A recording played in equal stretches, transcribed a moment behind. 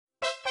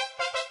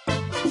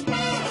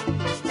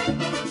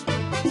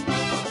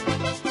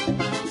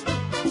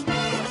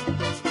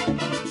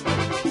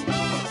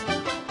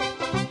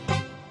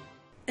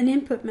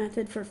input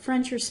method for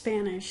French or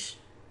Spanish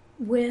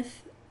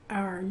with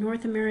our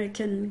North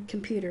American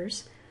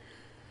computers,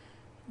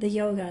 the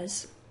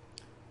yogas,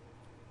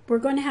 we're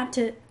going to have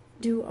to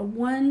do a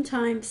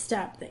one-time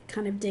step that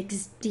kind of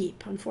digs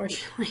deep,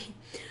 unfortunately.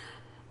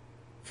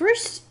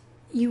 First,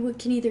 you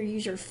can either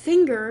use your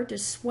finger to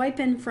swipe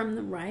in from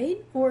the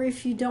right, or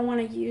if you don't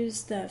want to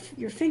use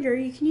your finger,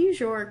 you can use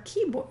your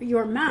keyboard,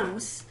 your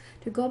mouse,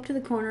 to go up to the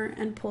corner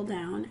and pull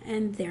down,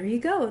 and there you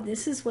go.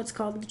 This is what's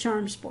called the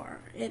charm spore.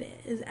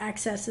 It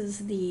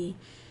accesses the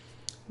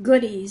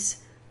goodies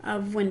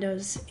of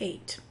Windows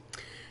 8.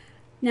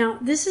 Now,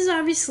 this is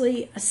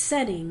obviously a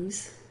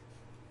settings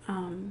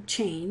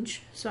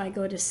change, so I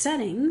go to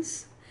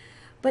settings,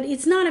 but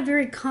it's not a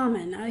very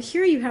common.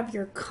 Here you have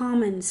your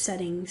common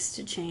settings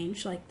to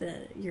change, like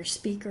your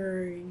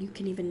speaker. You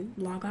can even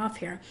log off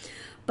here,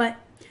 but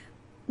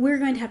we're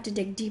going to have to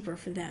dig deeper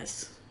for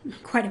this,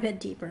 quite a bit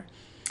deeper.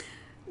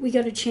 We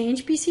go to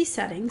change PC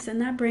settings, and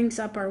that brings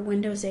up our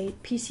Windows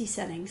 8 PC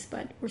settings,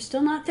 but we're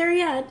still not there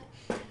yet.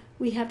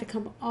 We have to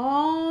come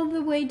all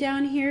the way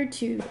down here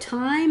to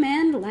time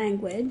and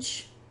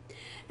language,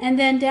 and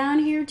then down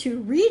here to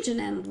region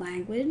and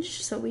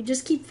language. So we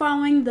just keep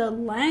following the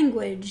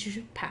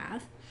language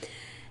path.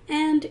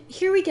 And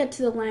here we get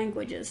to the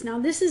languages. Now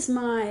this is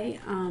my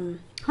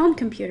home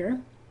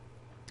computer.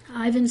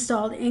 I've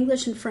installed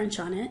English and French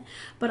on it,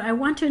 but I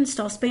want to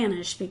install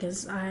Spanish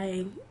because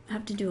I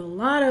have to do a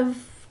lot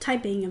of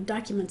typing of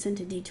documents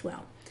into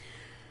D2L.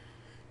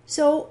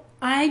 So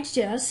I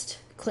just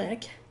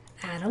click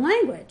add a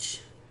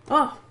language.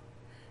 Oh,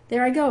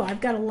 there I go.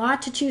 I've got a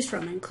lot to choose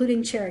from,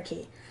 including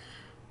Cherokee.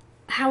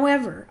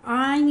 However,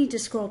 I need to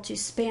scroll to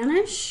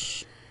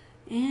Spanish.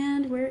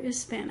 And where is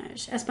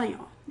Spanish?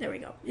 Espanol. There we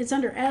go. It's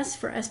under S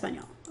for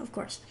Espanol, of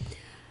course.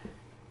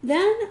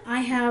 Then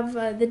I have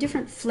the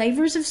different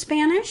flavors of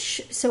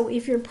Spanish. So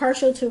if you're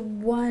partial to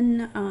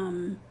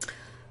one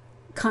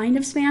kind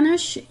of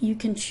Spanish, you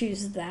can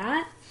choose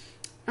that.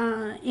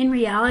 In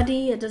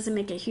reality, it doesn't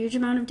make a huge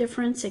amount of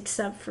difference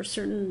except for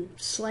certain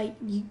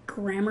slight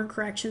grammar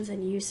corrections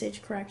and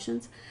usage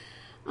corrections.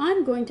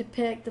 I'm going to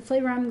pick, the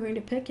flavor I'm going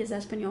to pick is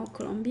Espanol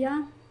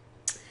Colombia.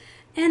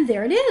 And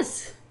there it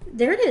is.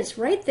 There it is,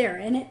 right there.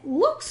 And it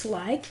looks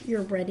like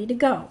you're ready to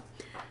go.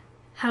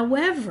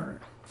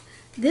 However,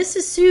 this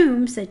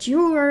assumes that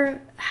you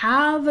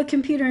have a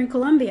computer in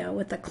Colombia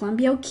with a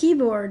Colombia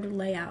keyboard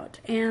layout.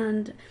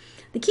 And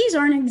the keys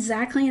aren't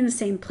exactly in the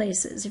same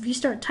places. If you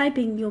start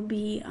typing, you'll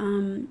be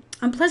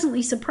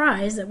unpleasantly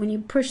surprised that when you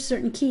push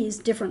certain keys,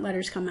 different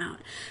letters come out.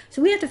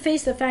 So we have to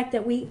face the fact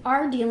that we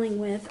are dealing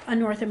with a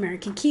North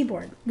American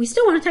keyboard. We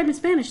still want to type in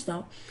Spanish,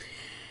 though.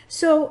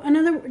 So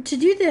to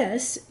do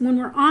this, when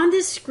we're on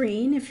this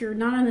screen, if you're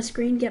not on the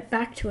screen, get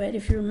back to it.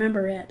 If you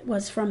remember, it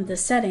was from the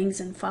settings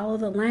and follow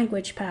the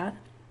language path.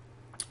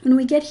 When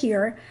we get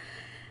here,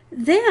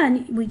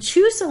 then we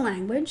choose a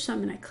language. So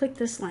I'm going to click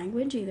this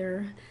language.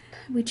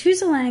 We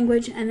choose a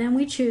language, and then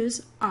we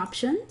choose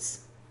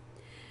options.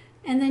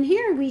 And then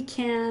here we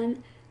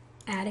can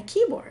add a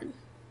keyboard.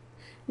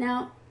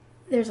 Now,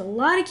 there's a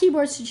lot of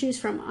keyboards to choose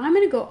from. I'm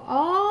going to go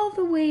all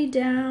the way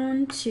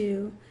down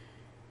to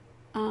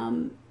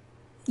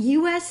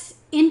US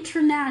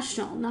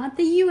International, not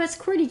the US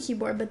QWERTY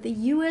keyboard, but the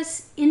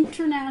US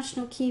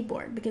International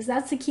keyboard, because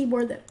that's the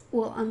keyboard that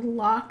will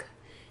unlock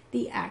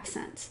the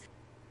accents.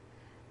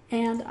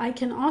 And I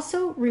can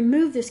also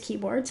remove this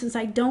keyboard since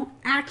I don't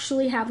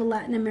actually have a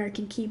Latin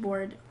American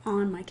keyboard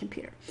on my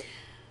computer.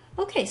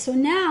 Okay, so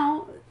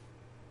now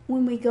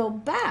when we go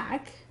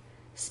back,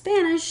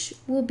 Spanish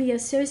will be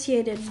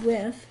associated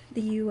with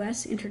the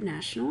US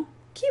International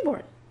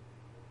keyboard.